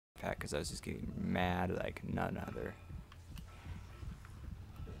pack because I was just getting mad like none other.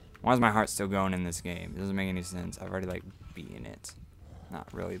 Why is my heart still going in this game? It doesn't make any sense. I've already like beaten it. Not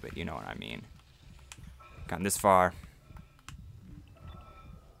really, but you know what I mean. Gotten this far.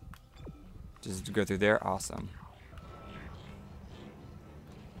 Just to go through there, awesome.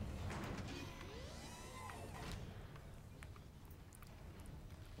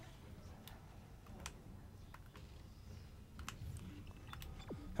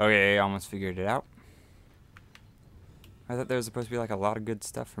 Okay, almost figured it out. I thought there was supposed to be like a lot of good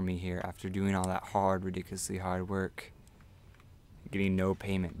stuff for me here after doing all that hard, ridiculously hard work. Getting no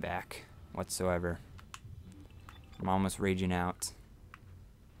payment back whatsoever. I'm almost raging out.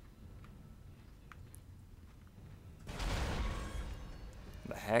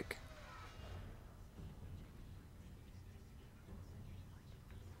 The heck?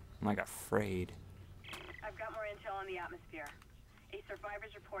 I'm like afraid. I've got more intel on the atmosphere. A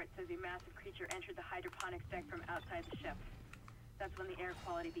survivor's report says a massive creature entered the hydroponics deck from outside the ship. That's when the air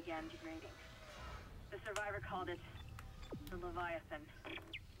quality began degrading. The survivor called it the Leviathan.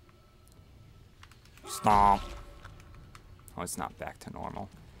 Stomp. Oh, it's not back to normal.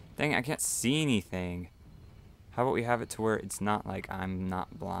 Dang, I can't see anything. How about we have it to where it's not like I'm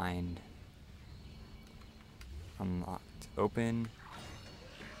not blind? Unlocked. Open.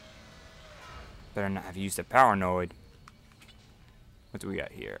 Better not have used a paranoid. What do we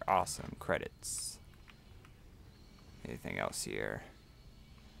got here? Awesome. Credits. Anything else here?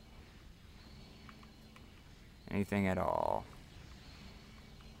 Anything at all?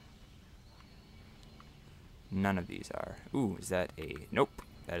 None of these are. Ooh, is that a... Nope.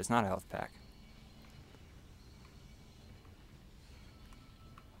 That is not a health pack.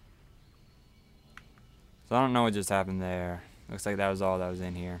 So I don't know what just happened there. Looks like that was all that was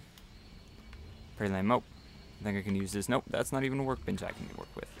in here. Pretty lame. Nope. I think I can use this. Nope, that's not even a workbench I can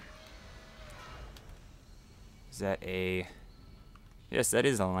work with. Is that a... Yes, that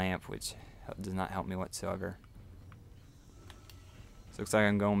is a lamp, which does not help me whatsoever. So looks like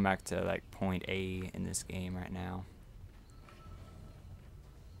I'm going back to like point A in this game right now.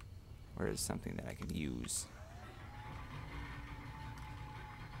 Where is something that I can use?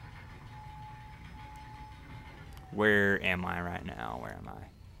 Where am I right now? Where am I?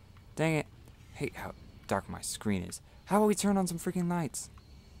 Dang it. I hate how dark my screen is. How about we turn on some freaking lights?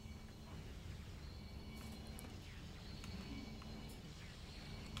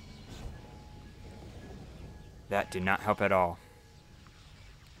 That did not help at all.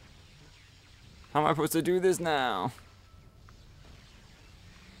 How am I supposed to do this now?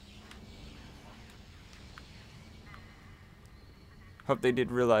 Hope they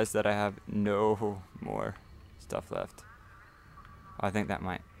did realize that I have no more stuff left. I think that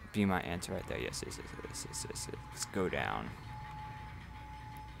might be my answer right there. Yes, yes, yes, yes, yes, yes, yes. Let's go down.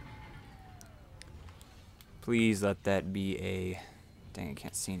 Please let that be a... Dang, I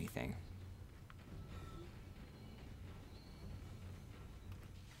can't see anything.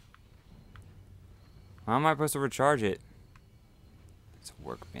 How am I supposed to recharge it? It's a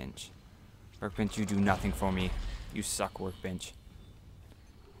workbench. Workbench, you do nothing for me. You suck, workbench.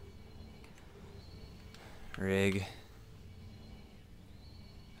 Rig.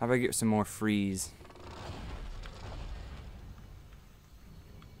 How about I get some more freeze?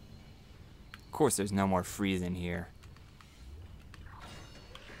 Of course there's no more freeze in here.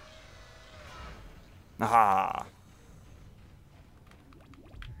 Aha!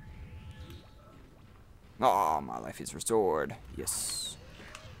 Oh, my life is restored. Yes.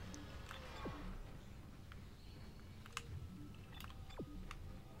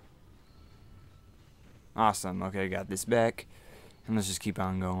 Awesome. Okay, got this back. And let's just keep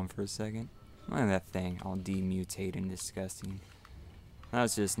on going for a second. Look at that thing, all demutate and disgusting.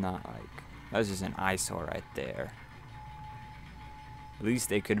 That's just not like... That's just an eyesore right there. At least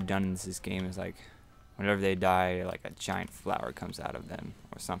they could have done in this game is like... Whenever they die, like a giant flower comes out of them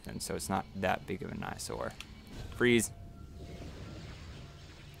or something. So it's not that big of an eyesore. Freeze.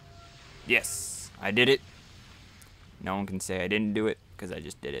 Yes, I did it. No one can say I didn't do it because I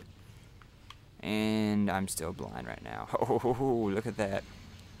just did it. And I'm still blind right now. Oh, look at that.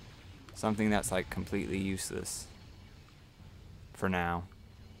 Something that's like completely useless. For now.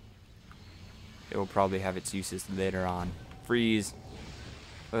 It will probably have its uses later on. Freeze.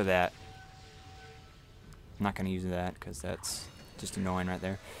 Look at that. I'm not going to use that because that's just annoying right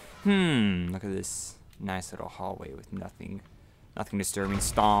there. Look at this nice little hallway with nothing disturbing.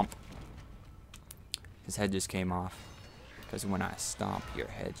 Stomp. His head just came off. Because when I stomp, your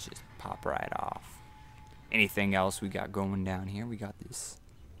heads just pop right off. Anything else we got going down here? We got this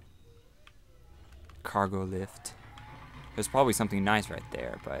cargo lift. There's probably something nice right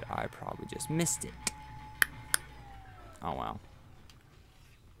there, but I probably just missed it. Oh well.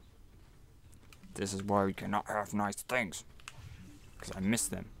 This is why we cannot have nice things. Because I missed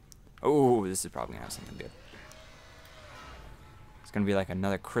them. Oh, this is probably gonna have something good. It's gonna be like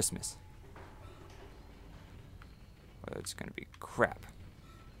another Christmas. Well, it's gonna be crap.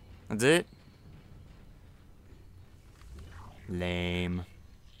 That's it? Lame.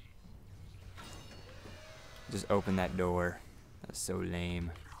 Just open that door. That's so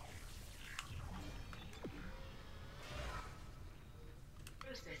lame.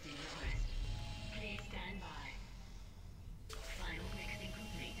 Processing request. Please stand by. Final mixing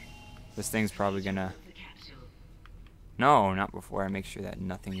complete. This thing's probably gonna... The capsule. No, not before I make sure that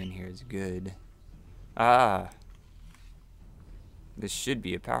nothing in here is good. Ah. This should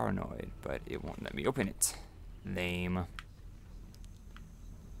be a paranoid, but it won't let me open it. Lame.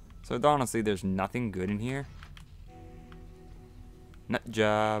 So honestly, there's nothing good in here. Nut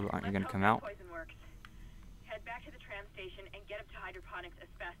job, aren't you gonna come out? Poison works. Head back to the tram station and get up to hydroponics as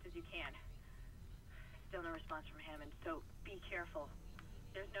fast as you can. Still no response from Hammond, so be careful.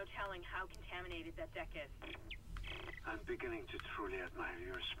 There's no telling how contaminated that deck is. I'm beginning to truly admire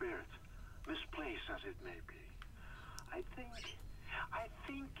your spirit, misplaced as it may be. I think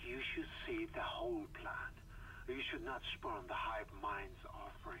you should see the whole plan. You should not spurn the hive mind's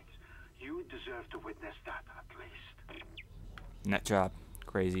offerings. You deserve to witness that at least. Nut job,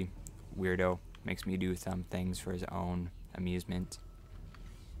 crazy, weirdo, makes me do some things for his own amusement.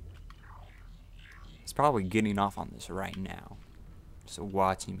 He's probably getting off on this right now. Just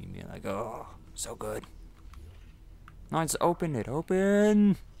watching me be like, oh, so good. No, just open it,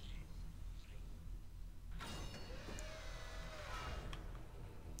 open!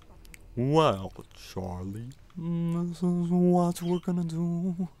 Well, Charlie, this is what we're gonna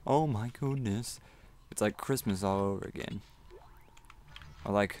do. Oh my goodness. It's like Christmas all over again.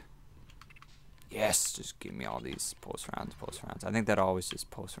 Or like, yes, just give me all these post rounds. I think that always just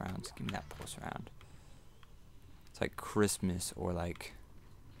post rounds. Give me that post round. It's like Christmas or like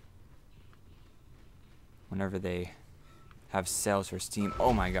whenever they have sales for Steam.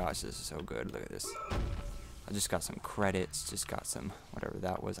 Oh my gosh, this is so good. Look at this. I just got some credits, just got some, whatever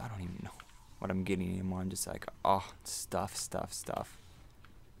that was. I don't even know what I'm getting anymore. I'm just like, oh, stuff.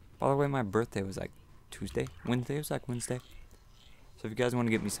 By the way, my birthday was like Tuesday? Wednesday? It was like Wednesday. So if you guys want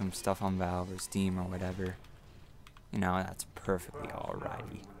to get me some stuff on Valve or Steam or whatever, you know, that's perfectly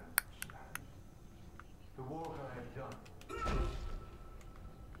alrighty. The work I have done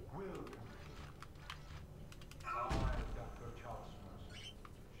will complete. I, Dr. Charles Mercer,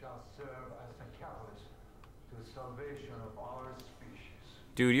 shall serve as the catalyst to the salvation of our species.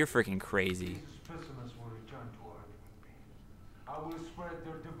 Dude, you're freaking crazy. These specimens will return to Earth with me. I will spread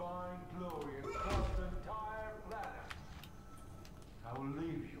their divine glory across the entire planet. I will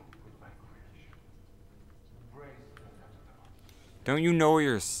leave you with my creation. Embrace the Netherlands. Don't you know what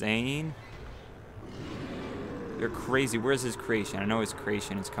you're saying? You're crazy. Where's his creation? I know his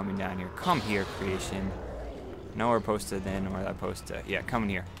creation is coming down here. Come here, creation. I know we're supposed to then, or I'm supposed to, yeah, come in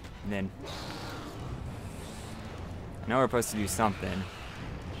here. And then, I know we're supposed to do something.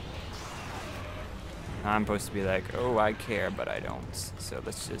 I'm supposed to be like, oh, I care, but I don't. So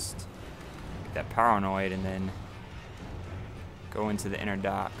let's just get that paranoid and then go into the inner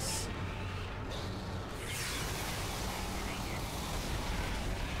docks.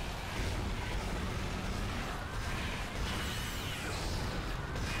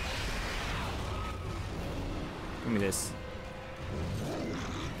 Give me this.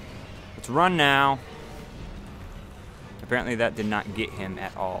 Let's run now. Apparently that did not get him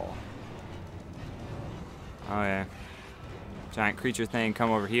at all. Oh yeah. Giant creature thing, come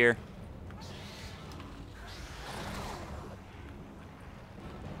over here.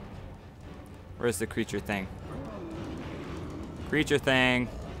 Where's the creature thing? Creature thing.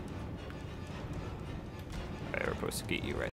 Okay, we're supposed to get you right